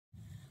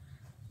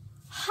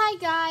Hi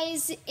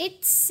guys,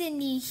 it's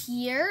Cindy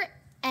here,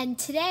 and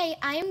today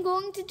I am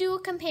going to do a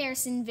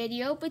comparison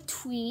video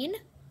between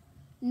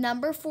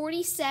number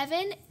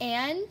 47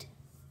 and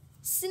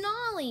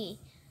Sonali.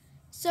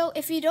 So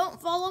if you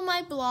don't follow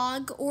my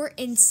blog or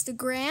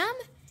Instagram,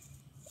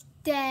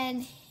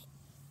 then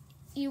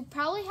you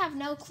probably have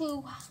no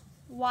clue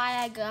why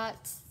I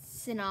got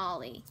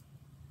Sonali.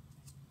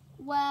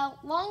 Well,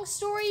 long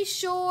story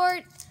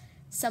short,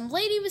 some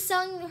lady was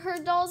selling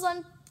her dolls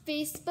on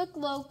Facebook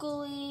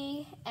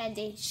locally, and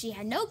she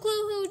had no clue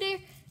who their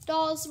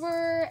dolls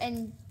were,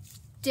 and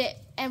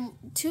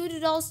two of the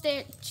dolls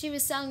that she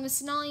was selling was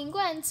Sonali and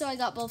Gwen, so I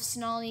got both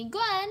Sonali and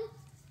Gwen.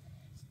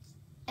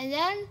 And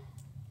then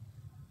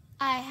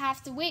I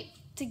have to wait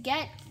to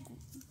get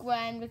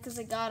Gwen because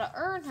I gotta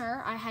earn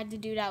her. I had to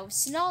do that with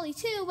Sonali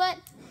too, but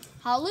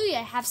hallelujah,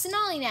 I have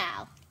Sonali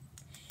now.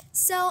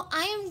 So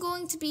I am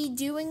going to be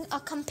doing a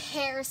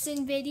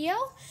comparison video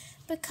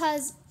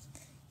because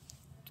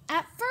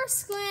at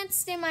first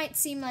glance, they might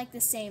seem like the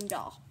same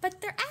doll,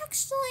 but they're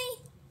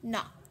actually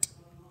not.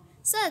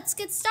 So let's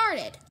get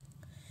started.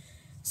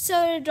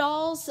 So the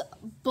dolls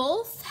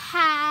both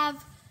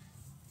have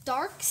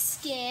dark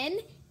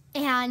skin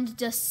and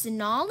the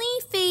Sonali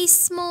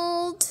face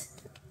mold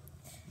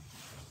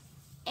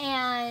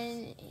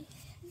and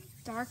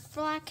dark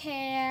black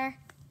hair,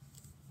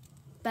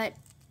 but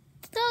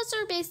those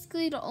are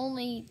basically the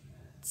only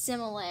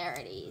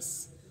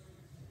similarities.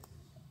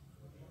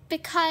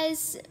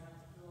 Because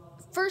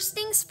first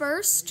things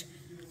first,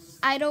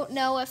 I don't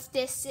know if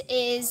this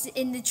is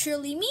in the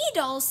Truly Me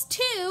dolls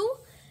too,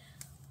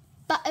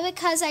 but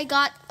because I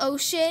got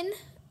Ocean,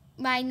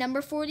 my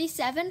number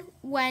 47,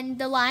 when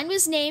the line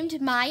was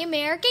named My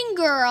American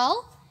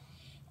Girl,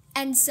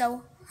 and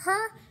so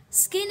her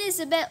skin is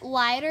a bit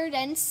lighter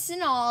than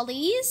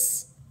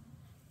Sonali's,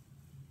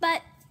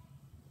 but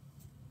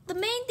the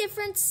main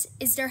difference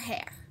is their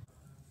hair.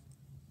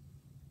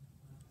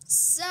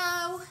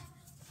 So,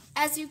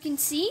 as you can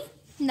see,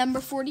 number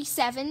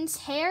 47's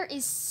hair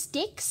is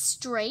stick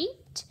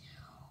straight,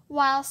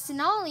 while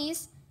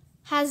Sonali's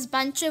has a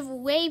bunch of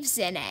waves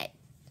in it.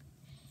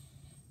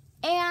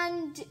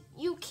 And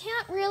you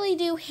can't really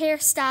do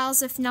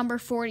hairstyles with number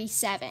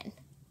 47.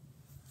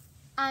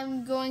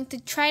 I'm going to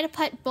try to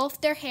put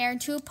both their hair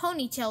into a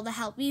ponytail to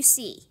help you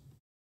see.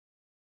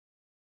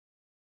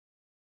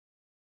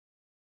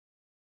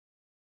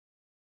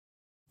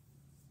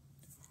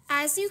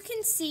 As you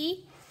can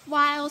see,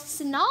 while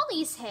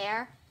Sonali's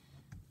hair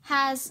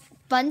has a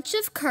bunch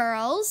of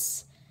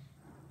curls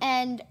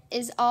and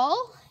is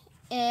all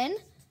in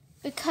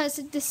because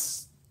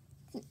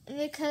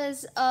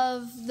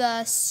of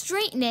the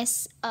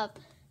straightness of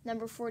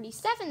number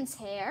 47's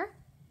hair,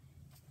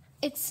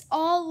 it's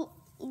all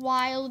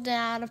wild and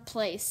out of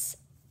place.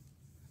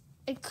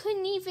 It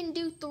couldn't even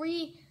do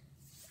 3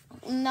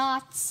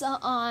 knots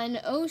on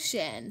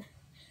Ocean.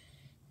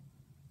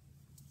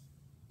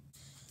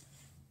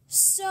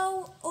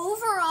 So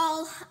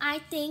overall, I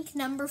think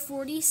number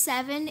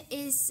 47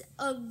 is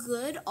a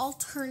good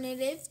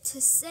alternative to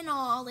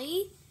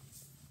Sonali,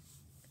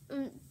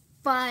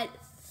 but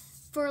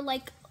for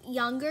like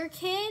younger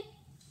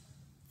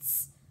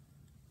kids,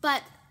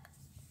 but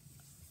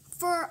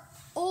for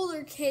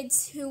older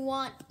kids who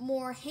want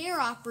more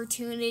hair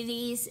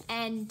opportunities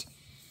and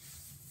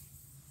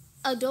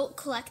adult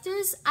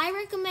collectors, I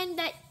recommend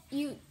that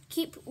you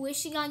keep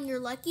wishing on your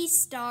lucky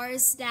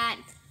stars that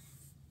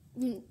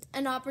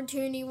an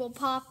opportunity will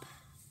pop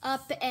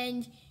up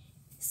and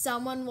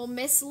someone will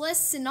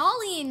mislist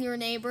Sonali in your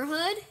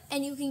neighborhood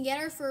and you can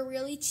get her for a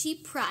really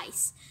cheap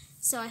price.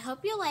 So I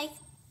hope you like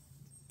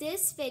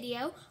this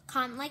video.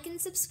 Comment, like,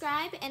 and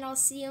subscribe, and I'll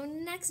see you in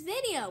the next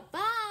video.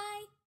 Bye!